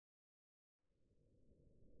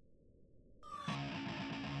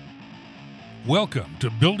Welcome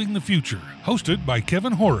to Building the Future, hosted by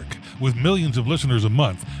Kevin Horick. With millions of listeners a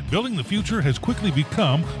month, Building the Future has quickly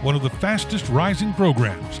become one of the fastest rising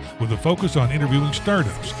programs, with a focus on interviewing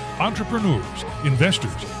startups, entrepreneurs,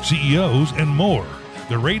 investors, CEOs, and more.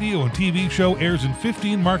 The radio and TV show airs in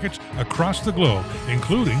 15 markets across the globe,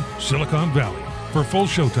 including Silicon Valley. For full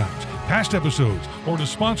showtimes, past episodes, or to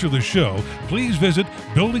sponsor the show, please visit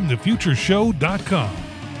buildingthefutureshow.com.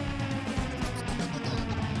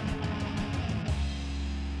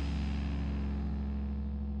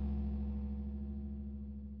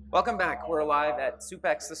 Welcome back. We're live at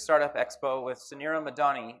SoupX, the Startup Expo, with Sunira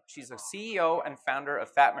Madani. She's a CEO and founder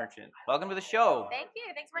of Fat Merchant. Welcome to the show. Thank you.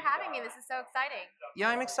 Thanks for having me. This is so exciting. Yeah,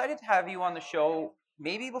 I'm excited to have you on the show.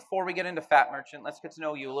 Maybe before we get into Fat Merchant, let's get to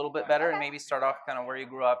know you a little bit better and maybe start off kind of where you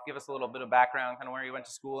grew up. Give us a little bit of background, kind of where you went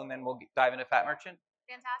to school, and then we'll dive into Fat Merchant.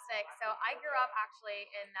 Fantastic. So I grew up actually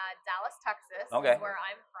in Dallas, Texas, Okay. is where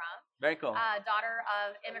I'm from. Very cool. Daughter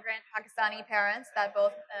of immigrant Pakistani parents that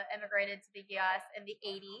both immigrated to the U.S. in the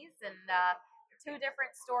 80s, and two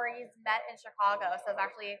different stories met in Chicago. So I was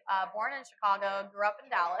actually born in Chicago, grew up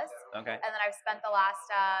in Dallas, Okay. and then I've spent the last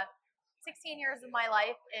 16 years of my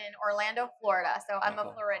life in Orlando, Florida. So I'm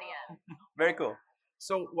a Floridian. Very cool.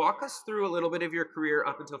 So walk us through a little bit of your career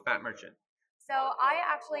up until Fat Merchant. So I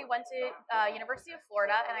actually went to University of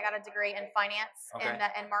Florida, and I got a degree in finance and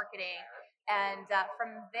marketing. And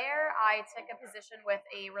from there, I took a position with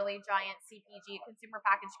a really giant CPG, consumer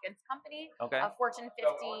packaged goods company, Fortune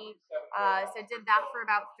 50. So did that for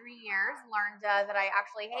about 3 years, learned that I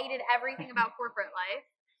actually hated everything about corporate life.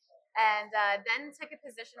 And then took a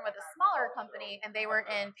position with a smaller company, and they were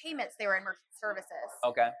in payments. They were in merchant services.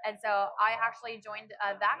 Okay. And so I actually joined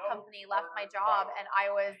that company, left my job, and I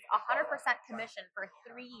was 100% commission for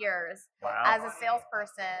 3 years as a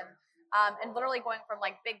salesperson, and literally going from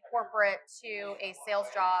like big corporate to a sales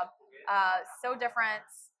job. So different,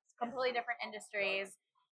 completely different industries.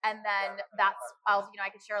 And then I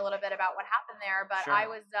could share a little bit about what happened there, but Sure. I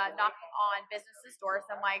was knocking on businesses' doors.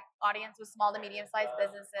 So my audience was small to medium-sized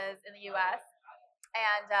businesses in the U.S.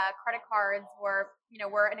 And credit cards were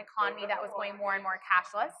an economy that was going more and more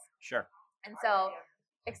cashless. Sure. And so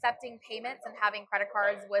accepting payments and having credit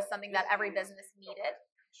cards was something that every business needed.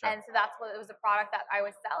 Sure. And so that's what it was, a product that I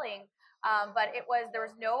was selling. But there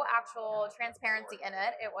was no actual transparency in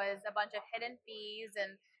it. It was a bunch of hidden fees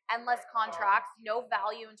and endless contracts, no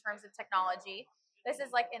value in terms of technology. This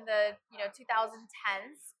is like in the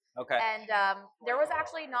 2010s. Okay. And there was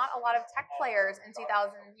actually not a lot of tech players in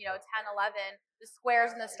 2010, 11. The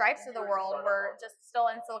Squares and the Stripes of the world were just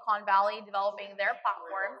still in Silicon Valley developing their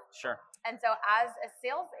platform. Sure. And so as a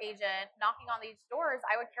sales agent knocking on these doors,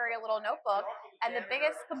 I would carry a little notebook. And the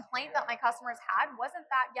biggest complaint that my customers had wasn't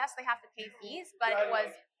that, yes, they have to pay fees, but it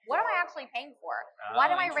was, what am I actually paying for? Why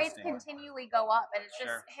do my rates continually go up? And it's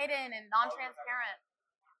just hidden and non-transparent.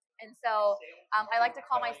 And so I like to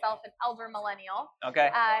call myself an elder millennial. Okay.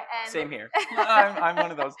 And Same here. I'm one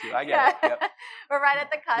of those two. I get it. Yep. We're right at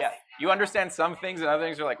the cusp. Yeah. You understand some things and other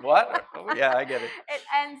things are like, what? Yeah, I get it.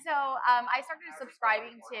 And so I started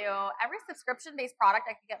subscribing to every subscription-based product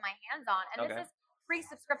I could get my hands on. And this is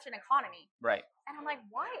pre-subscription economy. Right. And I'm like,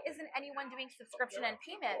 why isn't anyone doing subscription and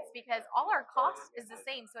payments? Because all our cost is the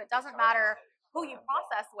same. So it doesn't matter who you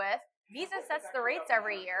process with. Visa sets the rates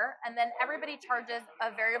every year, and then everybody charges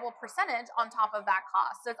a variable percentage on top of that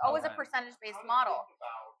cost. So it's always a percentage-based model.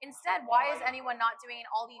 Instead, why is anyone not doing an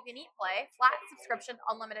all-you-can-eat play, flat subscription,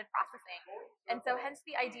 unlimited processing? And so hence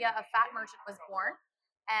the idea of Fat Merchant was born.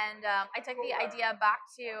 And I took the idea back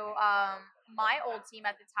to my old team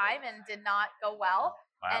at the time and did not go well.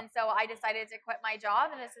 Wow. And so I decided to quit my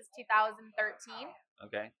job, and this is 2013.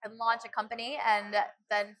 Okay. And launch a company, and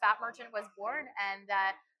then Fat Merchant was born, and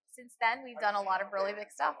since then, we've done a lot of really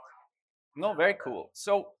big stuff. No, very cool.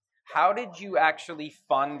 So how did you actually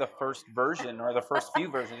fund the first version or the first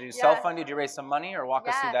few versions? Did you self-fund? Did you raise some money, or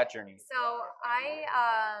walk us through that journey? So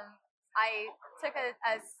I took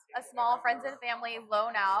a small friends and family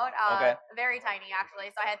loan out, very tiny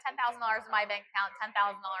actually. So I had $10,000 in my bank account, $10,000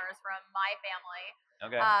 from my family,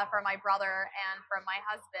 from my brother and from my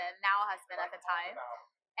husband, now husband at the time.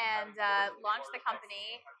 And launched the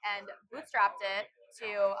company and bootstrapped it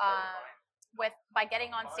by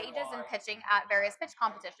getting on stages and pitching at various pitch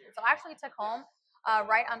competitions. So I actually took home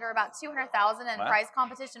right under about $200,000 in prize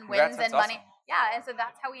competition wins and money. Awesome. Yeah, and so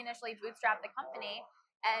that's how we initially bootstrapped the company,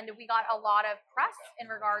 and we got a lot of press in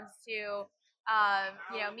regards to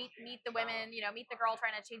meet the women, meet the girl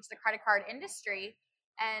trying to change the credit card industry,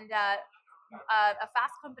 and a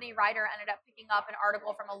Fast Company writer ended up picking up an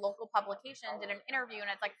article from a local publication, did an interview,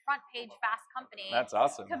 and it's like front page Fast Company. That's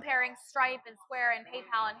awesome. Comparing Stripe and Square and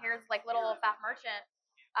PayPal, and here's like little old Fat Merchant.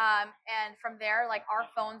 And from there, like our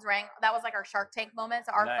phones rang. That was like our Shark Tank moment.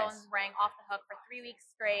 So our phones rang off the hook for 3 weeks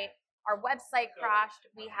straight. Our website crashed.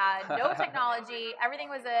 We had no technology. Everything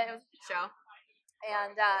was it was a show.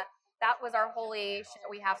 And that was our holy shit,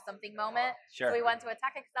 we have something moment. Sure. So we went to a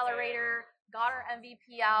tech accelerator, got our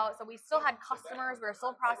MVP out. So we still had customers. We were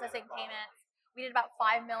still processing payments. We did about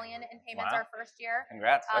 5 million in payments our first year.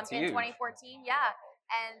 Congrats. That's in huge. 2014. Yeah.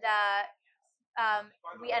 And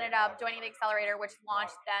we ended up joining the accelerator, which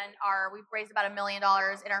launched then we raised about $1 million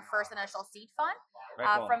in our first initial seed fund.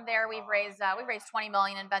 Cool. From there, we've raised 20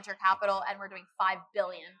 million in venture capital, and we're doing 5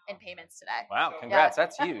 billion in payments today. Wow, congrats! Yeah.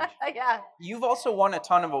 That's huge. Yeah. You've also won a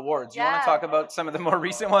ton of awards. You want to talk about some of the more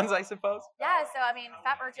recent ones, I suppose? Yeah. So I mean,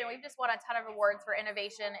 Fat Merchant, we've just won a ton of awards for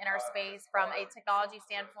innovation in our space, from a technology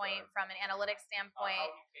standpoint, from an analytics standpoint.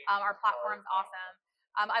 Our platform's awesome.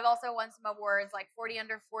 I've also won some awards like 40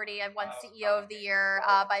 Under 40. I've won CEO of the Year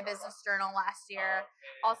by Business Journal last year.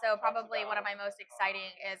 Also, probably one of my most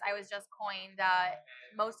exciting is I was just coined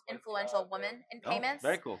most influential woman in payments.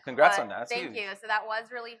 Very cool. Congrats on that. That's thank huge. you. So that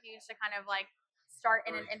was really huge to kind of like start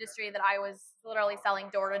in an industry that I was literally selling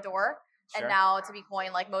door to door. Sure. And now to be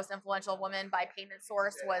coined like most influential woman by Payment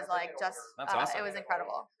Source was like just, That's awesome. It was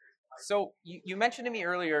incredible. So you mentioned to me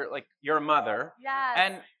earlier, like you're a mother. Yes.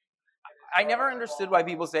 And I never understood why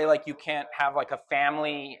people say like you can't have like a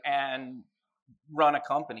family and run a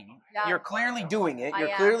company. Yeah. You're clearly doing it. You're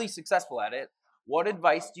am. clearly successful at it. What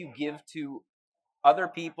advice do you give to other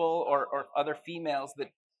people or other females that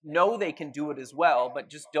know they can do it as well, but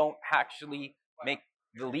just don't actually make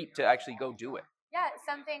the leap to actually go do it? Yeah,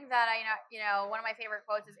 something that one of my favorite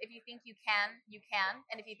quotes is, if you think you can,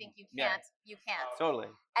 and if you think you can't, you can't.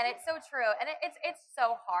 Totally. And it's so true. And it's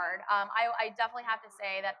so hard. I definitely have to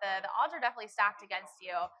say that the odds are definitely stacked against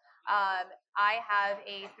you. I have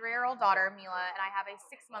a 3-year-old daughter, Mila, and I have a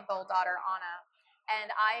 6-month-old daughter, Anna.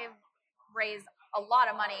 And I've raised a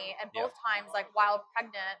lot of money, and both times, like while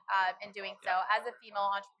pregnant, in doing so as a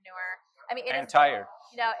female entrepreneur. I mean, tired.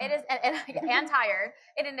 It is, and tired.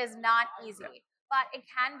 It is not easy. But it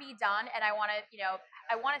can be done, and I want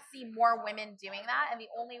to see more women doing that. And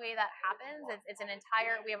the only way that happens is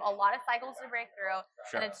we have a lot of cycles to break through,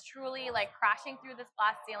 and it's truly like crashing through this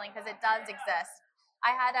glass ceiling, because it does exist.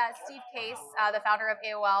 I had Steve Case, the founder of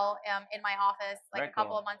AOL, in my office like a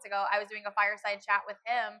couple of months ago. I was doing a fireside chat with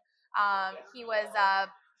him. He was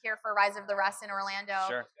here for Rise of the Rest in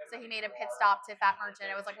Orlando, so he made a pit stop to Fat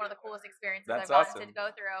Merchant. It was like one of the coolest experiences I've gotten to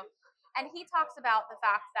go through. And he talks about the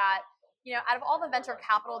fact that, out of all the venture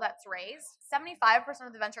capital that's raised, 75%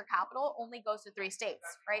 of the venture capital only goes to 3 states,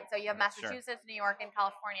 right? So you have Massachusetts, New York, and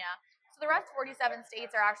California. So the rest 47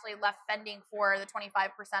 states are actually left fending for the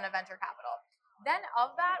 25% of venture capital. Then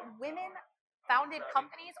of that, women-founded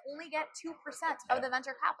companies only get 2% of the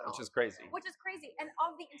venture capital. Which is crazy. And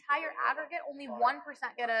of the entire aggregate, only 1%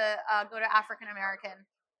 get go to African-American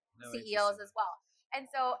CEOs as well. And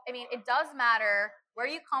so, I mean, it does matter where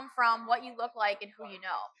you come from, what you look like, and who you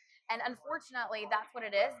know. And unfortunately, that's what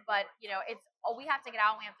it is. But we have to get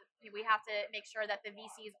out. We have to make sure that the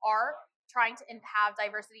VCs are trying to have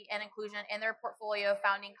diversity and inclusion in their portfolio of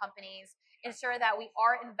founding companies. Ensure that we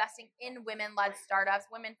are investing in women-led startups,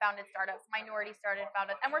 women-founded startups, minority-started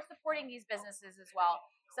founded, and we're supporting these businesses as well.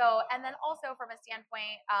 So, and then also from a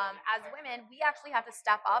standpoint, as women, we actually have to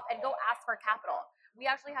step up and go ask for capital. We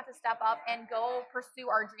actually have to step up and go pursue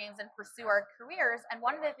our dreams and pursue our careers. And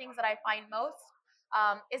one of the things that I find most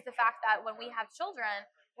is the fact that when we have children,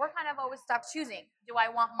 we're kind of always stuck choosing. Do I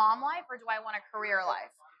want mom life or do I want a career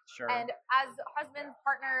life? Sure. And as husbands,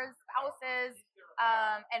 partners, spouses,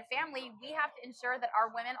 and family, we have to ensure that our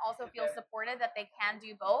women also feel supported, that they can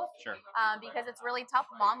do both. Sure. Because it's really tough.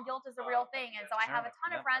 Mom guilt is a real thing. And so I have a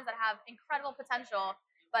ton of friends that have incredible potential,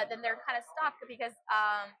 but then they're kind of stuck because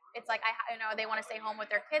it's like, they want to stay home with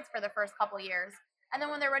their kids for the first couple of years. And then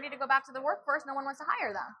when they're ready to go back to the workforce, no one wants to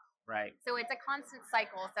hire them. Right. So it's a constant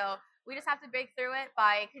cycle. So we just have to break through it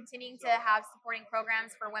by continuing to have supporting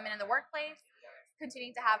programs for women in the workplace,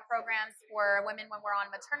 continuing to have programs for women when we're on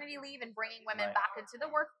maternity leave and bringing women back into the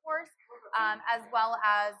workforce, as well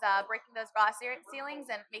as breaking those glass ceilings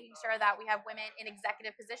and making sure that we have women in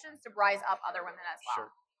executive positions to rise up other women as well.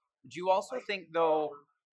 Sure. Do you also think, though,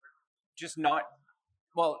 just not...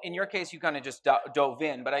 Well, in your case, you kind of just dove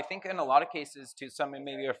in, but I think in a lot of cases, to some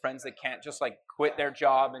maybe your friends that can't just like quit their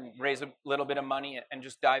job and raise a little bit of money and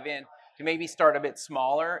just dive in, to maybe start a bit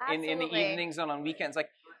smaller in the evenings and on weekends. Like,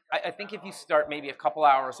 I think if you start maybe a couple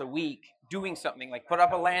hours a week, doing something, like put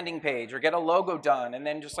up a landing page or get a logo done, and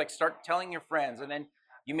then just like start telling your friends, and then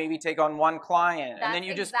you maybe take on one client, and then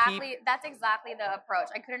you just keep. That's exactly the approach.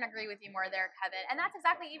 I couldn't agree with you more there, Kevin. And that's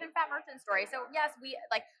exactly even Fat Merchant's story. So yes, we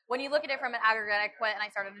like when you look at it from an aggregate, I quit and I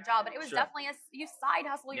started a job, but it was definitely you side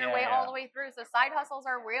hustle your way all the way through. So side hustles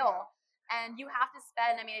are real. And you have to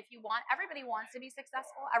spend, I mean, if you want, everybody wants to be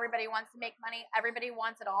successful. Everybody wants to make money. Everybody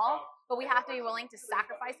wants it all. But we have to be willing to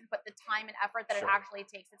sacrifice and put the time and effort that it actually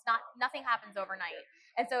takes. Nothing happens overnight.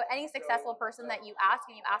 And so any successful person that you ask,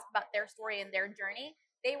 and you ask about their story and their journey,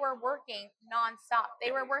 they were working nonstop.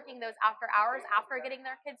 They were working those after hours, after getting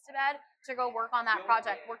their kids to bed, to go work on that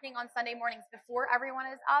project, working on Sunday mornings before everyone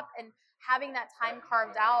is up, and having that time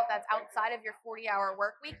carved out that's outside of your 40-hour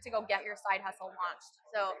work week to go get your side hustle launched.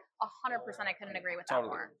 So 100% I couldn't agree with that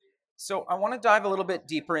more. So I want to dive a little bit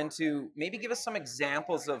deeper into, maybe give us some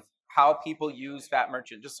examples of how people use Fat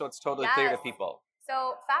Merchant, just so it's totally clear to people.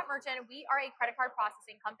 So Fat Merchant, we are a credit card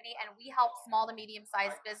processing company, and we help small to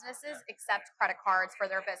medium-sized businesses accept credit cards for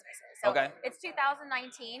their businesses. So it's 2019,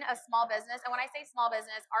 a small business. And when I say small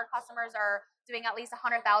business, our customers are doing at least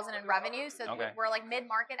 $100,000 in revenue. So we're like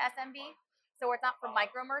mid-market SMB. So it's not for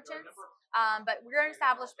micro merchants, but we're an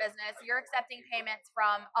established business. You're accepting payments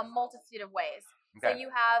from a multitude of ways. So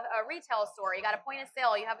you have a retail store, you got a point of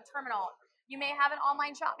sale, you have a terminal. You may have an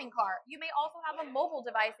online shopping cart. You may also have a mobile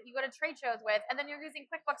device that you go to trade shows with, and then you're using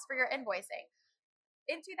QuickBooks for your invoicing.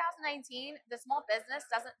 In 2019, the small business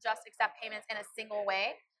doesn't just accept payments in a single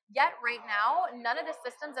way. Yet right now, none of the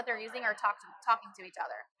systems that they're using are talking to each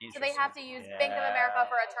other. So they have to use Bank of America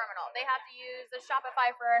for a terminal. They have to use the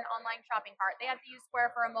Shopify for an online shopping cart. They have to use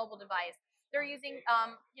Square for a mobile device. They're using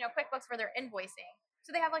QuickBooks for their invoicing.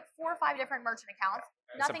 So they have like 4 or 5 different merchant accounts.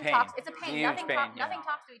 Nothing talks. It's a pain. Nothing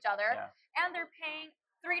talks to each other, and they're paying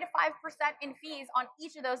 3 to 5% in fees on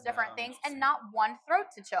each of those different things, and not one throat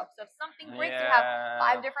to choke. So if something breaks, you have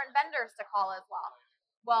 5 different vendors to call as well.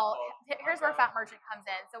 Well, here's where Fat Merchant comes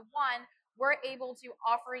in. So one, we're able to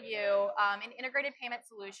offer you an integrated payment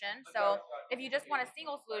solution. So if you just want a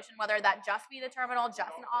single solution, whether that just be the terminal,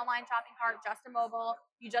 just an online shopping cart, just a mobile,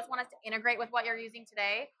 you just want us to integrate with what you're using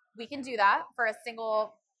today, we can do that for a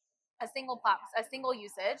single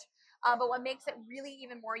usage. But what makes it really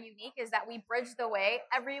even more unique is that we bridge the way,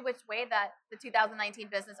 every which way that the 2019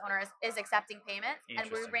 business owner is accepting payments, and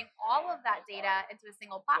we bring all of that data into a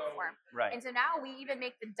single platform. And so now we even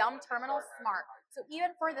make the dumb terminal smart. So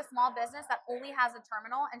even for the small business that only has a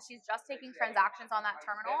terminal and she's just taking transactions on that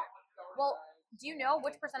terminal, well, do you know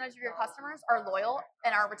which percentage of your customers are loyal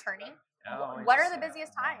and are returning? What are the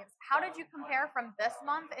busiest times? How did you compare from this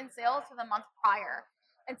month in sales to the month prior?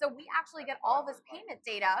 And so we actually get all this payment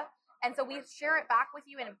data, and so we share it back with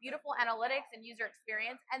you in a beautiful analytics and user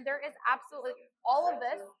experience. And there is absolutely, all of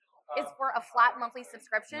this is for a flat monthly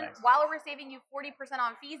subscription, while we're saving you 40%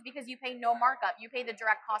 on fees because you pay no markup. You pay the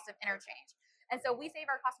direct cost of interchange. And so we save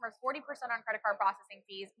our customers 40% on credit card processing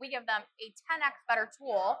fees. We give them a 10x better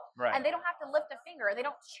tool, and they don't have to lift a finger. They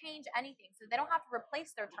don't change anything. So they don't have to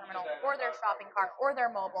replace their terminal or their shopping cart or their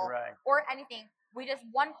mobile or anything. We just,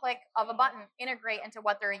 one click of a button, integrate into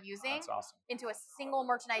what they're using, into a single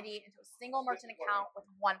merchant ID, into a single merchant account with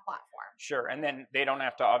one platform. Sure, and then they don't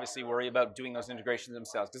have to obviously worry about doing those integrations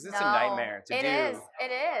themselves, because it's a nightmare to do.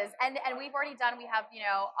 It is, and we've already done. We have you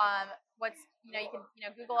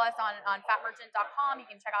can Google us on fatmerchant.com. You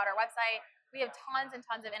can check out our website. We have tons and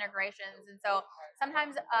tons of integrations, and so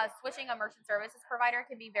sometimes switching a merchant services provider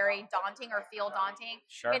can be very daunting or feel daunting.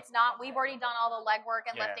 It's not. We've already done all the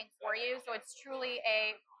legwork and lifting for you, so it's truly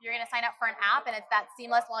you're going to sign up for an app, and it's that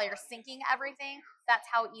seamless while you're syncing everything. That's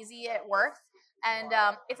how easy it works, and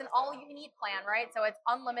it's an all-you-can-eat plan, right? So it's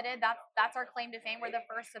unlimited. That's our claim to fame. We're the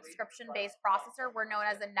first subscription-based processor. We're known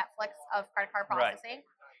as the Netflix of credit card processing.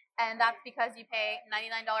 And that's because you pay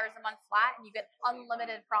 $99 a month flat, and you get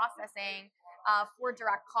unlimited processing for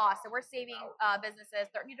direct costs. So we're saving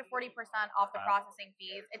businesses 30 to 40% off the processing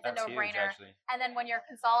fees. It's a no-brainer. And then when you're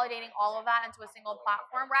consolidating all of that into a single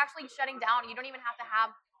platform, we're actually shutting down. You don't even have to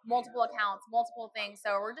have multiple accounts, multiple things.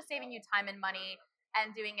 So we're just saving you time and money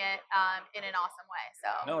and doing it in an awesome way.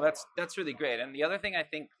 So no, that's really great. And the other thing, I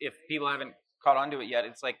think, if people haven't caught on to it yet,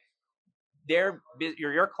 it's like,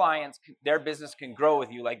 your clients, their business can grow with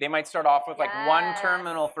you. Like they might start off with like one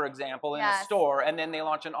terminal, for example, in a store, and then they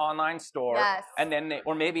launch an online store, and then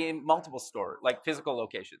or maybe in multiple store, like physical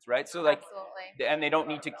locations, right? So like, and they don't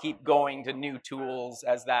need to keep going to new tools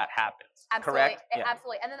as that happens. Correct?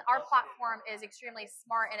 Absolutely. And then our platform is extremely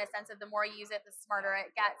smart in a sense of the more you use it, the smarter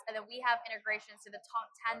it gets. And then we have integrations to the top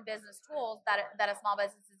 10 business tools that a small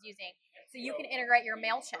business is using. So you can integrate your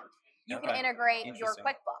MailChimp. You can integrate your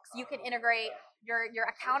QuickBooks. You can integrate your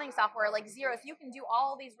accounting software like Xero. So you can do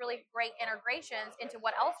all these really great integrations into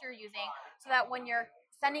what else you're using, so that when you're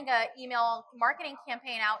sending an email marketing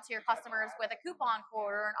campaign out to your customers with a coupon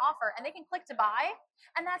code or an offer, and they can click to buy,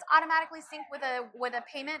 and that's automatically synced with a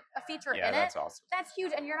payment feature in it. That's awesome. That's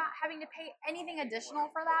huge, and you're not having to pay anything additional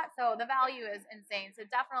for that. So the value is insane. So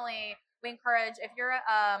definitely, we encourage, if you're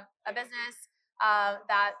a business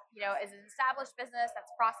that is an established business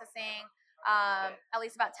that's processing at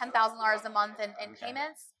least about $10,000 a month in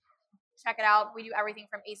payments, check it out. We do everything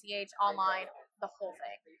from ACH, online, the whole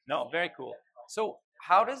thing. No, very cool. So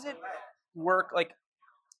how does it work? Like,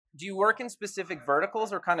 do you work in specific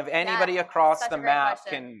verticals, or kind of anybody across the map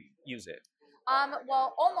can use it?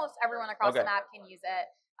 Well, almost everyone across the map can use it.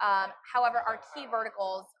 However, our key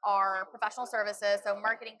verticals are professional services, so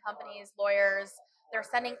marketing companies, lawyers. They're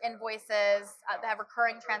sending invoices. They have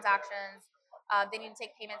recurring transactions. They need to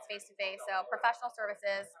take payments face to face. So professional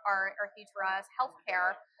services are huge for us.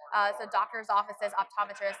 Healthcare, so doctors' offices,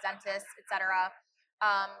 optometrists, dentists, etc.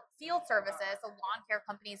 Field services, so lawn care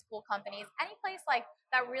companies, pool companies, any place like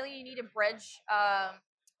that really you need to bridge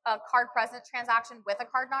a card present transaction with a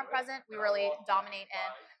card not present, we really dominate in.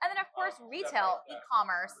 And then of course retail,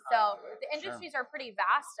 e-commerce. So the industries are pretty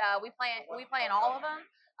vast. We play in all of them.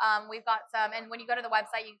 We've got some, and when you go to the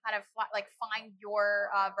website, you can kind of find your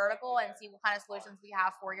vertical and see what kind of solutions we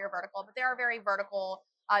have for your vertical. But they are very vertical,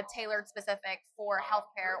 tailored specific for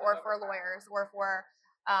healthcare or for lawyers or for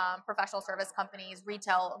professional service companies,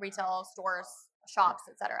 retail stores, shops,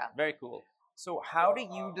 etc. Very cool. So how do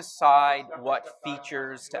you decide what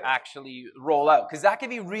features to actually roll out? Because that can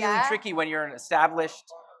be really tricky when you're an established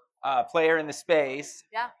player in the space.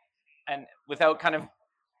 Yeah. And without kind of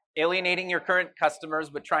alienating your current customers,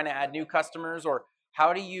 but trying to add new customers, or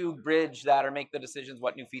how do you bridge that or make the decisions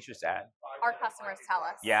what new features to add? Our customers tell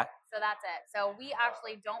us. Yeah. So that's it. So we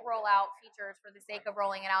actually don't roll out features for the sake of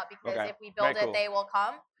rolling it out, because if we build it, they will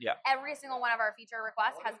come. Yeah. Every single one of our feature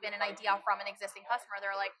requests has been an idea from an existing customer.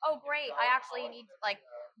 They're like, oh, great. I actually need,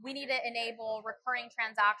 we need to enable recurring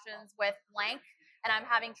transactions with blank, and I'm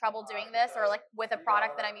having trouble doing this, or with a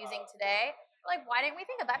product that I'm using today. Why didn't we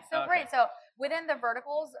think of that? That's so great. So within the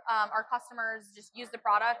verticals, our customers just use the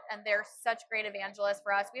product, and they're such great evangelists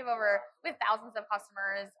for us. We have thousands of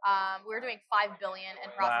customers. We're doing $5 billion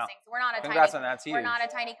in processing. Wow. So we're not a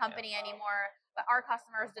tiny company anymore. But our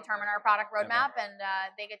customers determine our product roadmap, and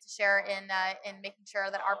they get to share in making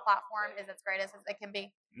sure that our platform is as great as it can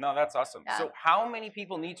be. No, that's awesome. Yeah. So how many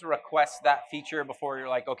people need to request that feature before you're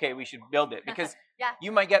like, okay, we should build it? Because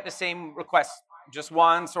you might get the same request just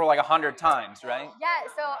once or 100 times, right? Yeah.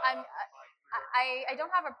 So I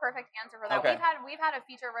don't have a perfect answer for that. Okay. We've had a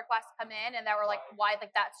feature request come in, and that were like, why?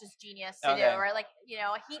 That's just genius to do, or a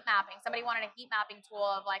heat mapping. Somebody wanted a heat mapping tool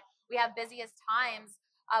of we have busiest times.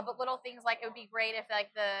 But little things it would be great if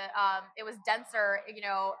it was denser,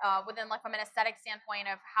 within from an aesthetic standpoint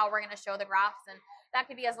of how we're going to show the graphs, and that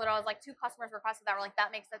could be as little as 2 customers requested that were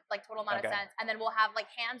that makes total amount of sense, and then we'll have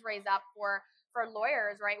hands raised up for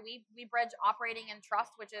lawyers, right? We bridge operating and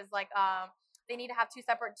trust, which is they need to have two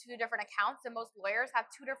different accounts, and most lawyers have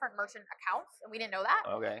 2 different merchant accounts, and we didn't know that.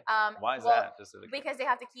 Okay. Why is that? Because they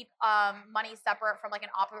have to keep money separate from an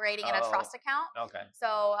operating and a trust account. Okay.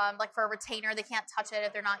 So for a retainer, they can't touch it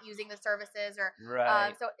if they're not using the services, or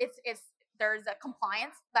so there's a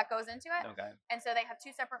compliance that goes into it. Okay. And so they have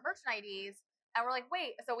 2 separate merchant IDs. And we're like,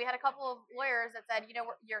 wait, so we had a couple of lawyers that said,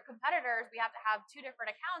 your competitors, we have to have 2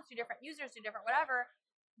 different accounts, 2 different users, 2 different whatever.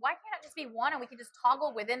 Why can't it just be one, and we can just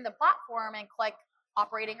toggle within the platform and click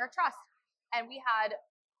operating or trust? And we had,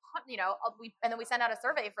 and then we sent out a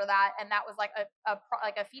survey for that, and that was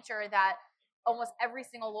a feature that almost every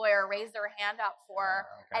single lawyer raised their hand up for.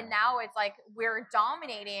 Okay. And now it's we're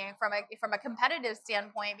dominating from a competitive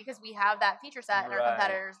standpoint because we have that feature set, and our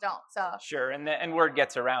competitors don't. So sure, and word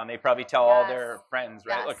gets around. They probably tell all their friends,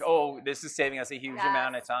 right? Oh, this is saving us a huge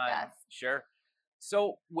amount of time. Yes. Sure.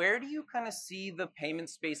 So where do you kind of see the payment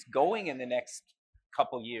space going in the next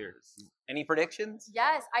couple years? Any predictions?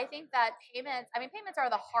 Yes, I think that payments are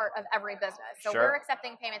the heart of every business. So we're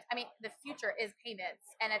accepting payments. The future is payments,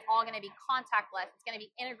 and it's all going to be contactless. It's going to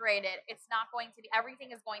be integrated. It's not going to be,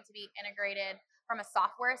 everything is going to be integrated from a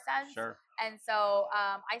software sense. Sure. And so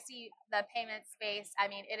I see the payment space,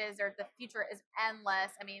 the future is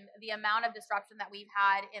endless. The amount of disruption that we've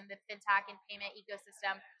had in the fintech and payment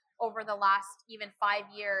ecosystem over the last even 5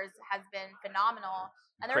 years has been phenomenal.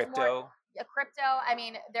 And there's Crypto. crypto. I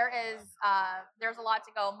mean, there's a lot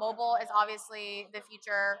to go. Mobile is obviously the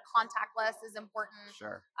future. Contactless is important.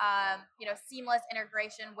 Sure. Seamless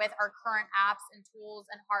integration with our current apps and tools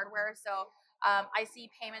and hardware. So I see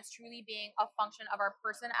payments truly being a function of our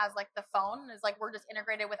person as like the phone is like we're just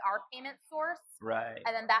integrated with our payment source. Right.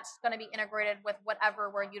 And then that's going to be integrated with whatever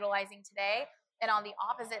we're utilizing today. And on the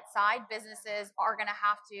opposite side, businesses are going to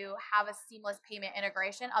have a seamless payment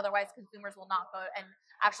integration. Otherwise, consumers will not go and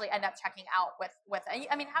actually end up checking out with.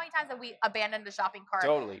 I mean, how many times have we abandoned a shopping cart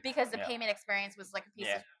because the payment experience was like a piece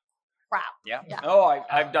of crap? Yeah. Oh,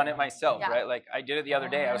 I've done it myself, right? Like I did it the other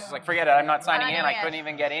day. I was just like, forget it. I'm not signing in. I couldn't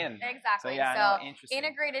even get in. Exactly. So, interesting.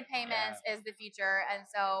 Integrated payments is the future, and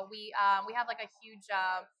so we have like a huge,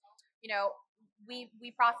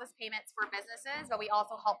 we process payments for businesses, but we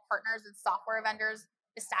also help partners and software vendors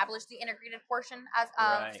establish the integrated portion as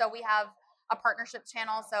so we have a partnership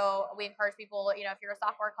channel. So we encourage people, if you're a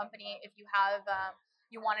software company, if you have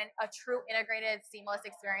you want a true integrated seamless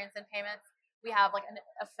experience in payments, we have like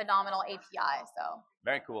a phenomenal API. So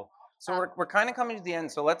very cool. So we're kind of coming to the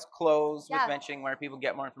end. So let's close with mentioning where people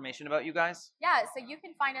get more information about you guys. Yeah. So you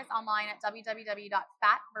can find us online at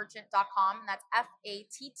www.fattmerchant.com. And that's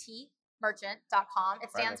FATT merchant.com.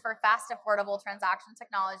 It stands for Fast Affordable Transaction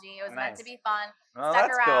Technology. It was meant to be fun. Well, Stuck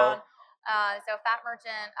that's around. Cool. So Fat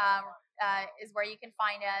Merchant is where you can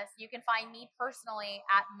find us. You can find me personally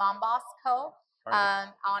at Momboss Co.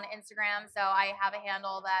 On Instagram. So I have a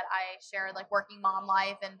handle that I share like working mom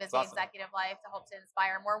life and busy executive life to hope to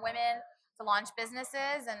inspire more women to launch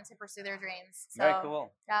businesses and to pursue their dreams. So, very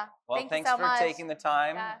cool. Yeah. Well, thanks so for taking the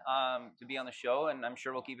time to be on the show, and I'm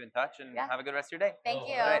sure we'll keep in touch and have a good rest of your day. Thank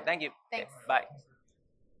you. All right, thank you. Thanks. Okay, bye.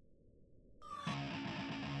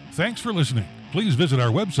 Thanks for listening. Please visit our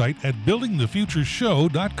website at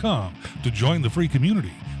buildingthefutureshow.com to join the free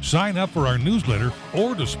community, sign up for our newsletter,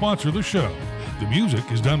 or to sponsor the show. The music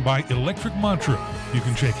is done by Electric Mantra. You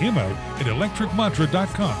can check him out at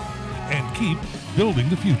electricmantra.com and keep building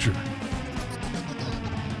the future.